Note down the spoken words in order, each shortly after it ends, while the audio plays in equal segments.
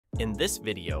In this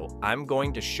video, I'm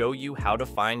going to show you how to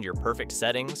find your perfect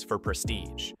settings for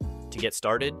Prestige. To get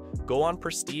started, go on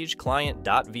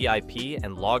prestigeclient.vip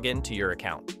and log into your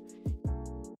account.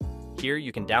 Here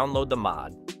you can download the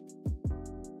mod.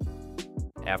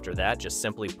 After that, just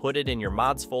simply put it in your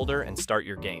mods folder and start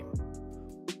your game.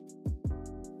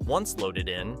 Once loaded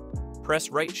in,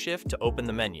 press right shift to open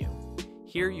the menu.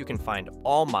 Here you can find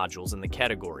all modules in the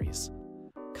categories: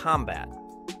 Combat,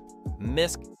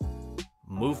 MISC,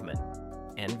 Movement,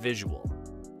 and Visual.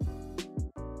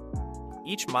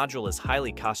 Each module is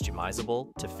highly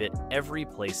customizable to fit every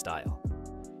playstyle.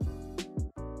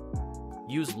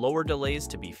 Use lower delays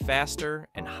to be faster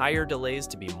and higher delays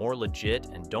to be more legit,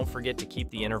 and don't forget to keep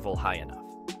the interval high enough.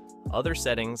 Other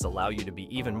settings allow you to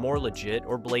be even more legit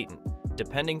or blatant,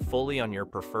 depending fully on your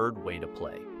preferred way to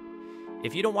play.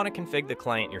 If you don't want to config the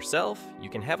client yourself, you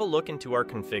can have a look into our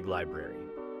config library.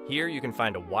 Here you can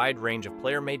find a wide range of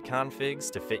player-made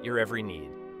configs to fit your every need.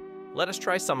 Let us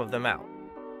try some of them out.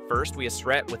 First, we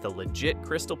start with a legit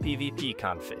Crystal PvP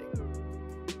config.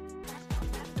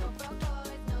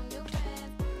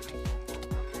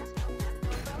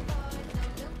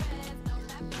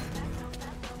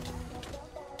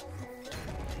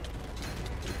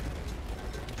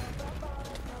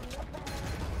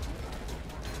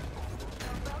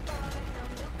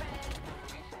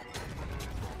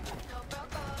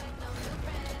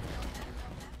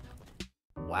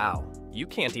 Wow, you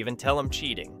can't even tell I'm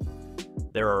cheating.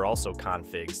 There are also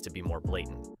configs to be more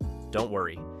blatant. Don't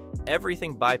worry,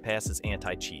 everything bypasses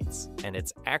anti-cheats, and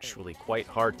it's actually quite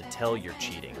hard to tell you're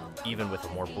cheating, even with a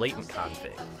more blatant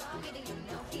config.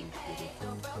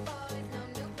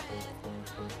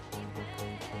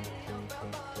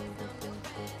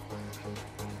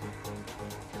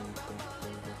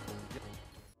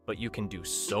 But you can do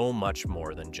so much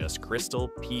more than just Crystal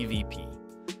PvP.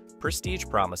 Prestige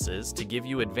promises to give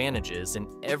you advantages in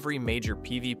every major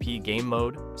PvP game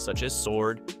mode, such as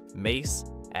Sword, Mace,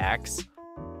 Axe,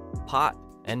 Pot,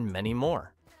 and many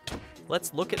more.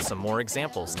 Let's look at some more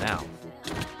examples now.